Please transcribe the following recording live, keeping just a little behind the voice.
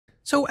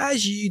So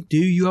as you do,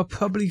 you are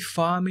probably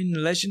farming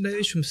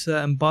legendaries from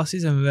certain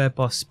bosses and rare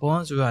boss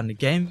spawns around the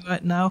game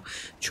right now,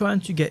 trying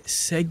to get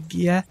seg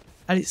gear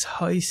at its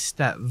highest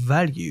stat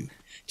value.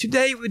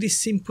 Today with this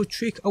simple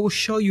trick I will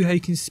show you how you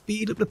can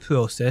speed up the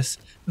process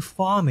of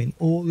farming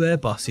all rare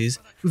bosses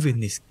within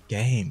this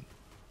game.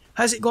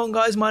 How's it going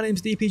guys, my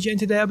name's DPG and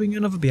today I'll bring you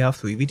another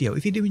BR3 video.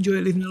 If you do enjoy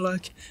it, leaving a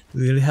like, it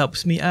really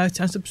helps me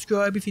out, and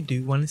subscribe if you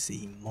do want to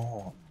see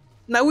more.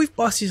 Now with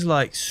bosses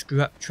like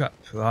Scraptrap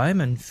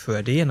Prime and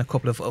Freddy and a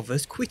couple of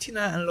others, quitting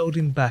out and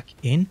loading back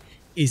in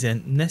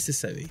isn't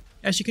necessary,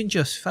 as you can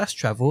just fast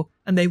travel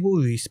and they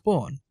will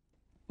respawn.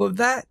 But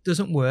that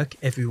doesn't work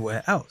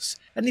everywhere else,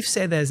 and if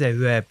say there's a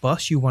rare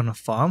boss you want to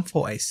farm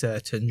for a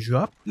certain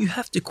drop, you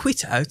have to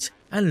quit out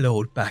and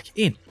load back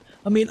in.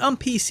 I mean, on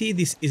PC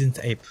this isn't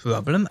a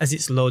problem as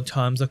its load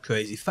times are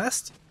crazy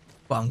fast,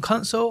 but on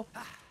console,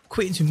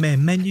 quitting to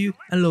main menu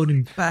and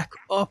loading back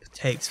up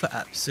takes for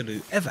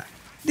absolute ever.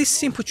 This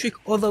simple trick,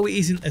 although it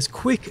isn't as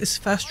quick as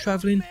fast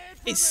travelling,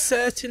 it's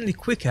certainly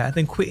quicker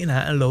than quitting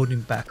out and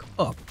loading back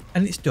up,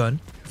 and it's done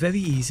very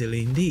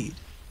easily indeed.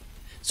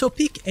 So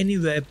pick any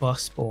rare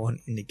boss spawn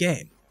in the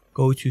game,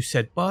 go to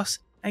said boss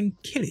and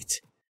kill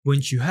it.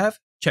 Once you have,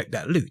 check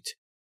that loot.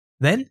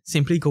 Then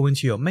simply go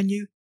into your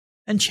menu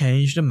and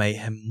change the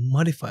mayhem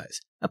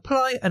modifiers,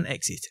 apply and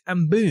exit,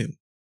 and boom.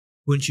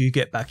 Once you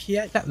get back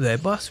here, that rare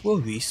boss will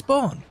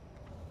respawn.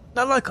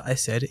 Now like I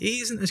said, it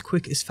isn't as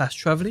quick as fast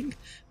travelling,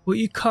 but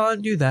you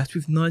can't do that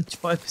with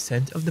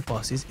 95% of the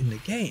bosses in the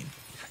game.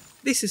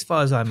 This, as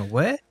far as I'm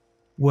aware,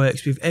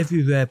 works with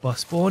every rare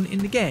boss spawn in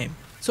the game.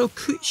 So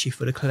Crit Shift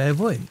for the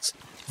Clairvoyance,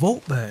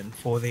 Volt Burn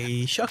for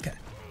the Shocker,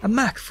 and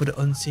Mac for the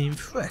Unseen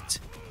Threat.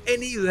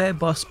 Any rare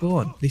boss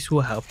spawn, this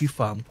will help you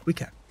farm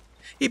quicker.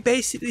 It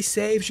basically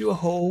saves you a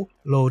whole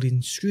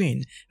loading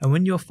screen, and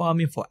when you're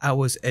farming for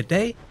hours a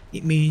day,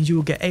 it means you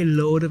will get a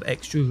load of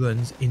extra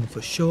runs in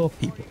for sure,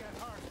 people.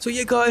 So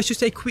yeah guys,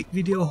 just a quick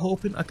video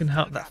hoping I can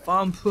help that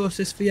farm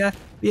process for you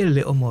be a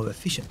little more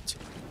efficient.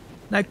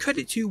 Now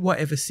credit to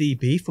whatever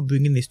CB for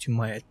bringing this to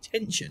my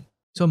attention,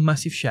 so a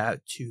massive shout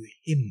out to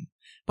him.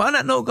 But on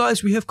that note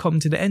guys, we have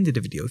come to the end of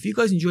the video. If you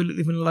guys enjoyed it,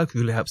 leaving a like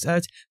really helps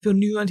out. If you're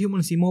new around here and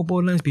want to see more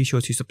Borderlands, be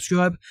sure to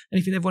subscribe. And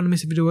if you never want to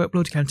miss a video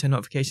upload, you can turn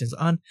notifications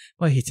on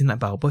by hitting that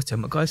bell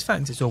button. But guys,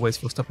 thanks as always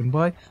for stopping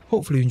by.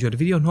 Hopefully you enjoyed the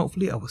video and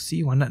hopefully I will see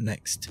you on that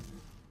next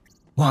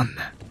one.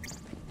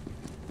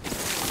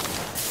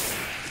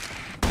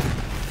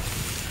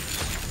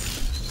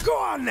 Go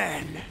on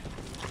then!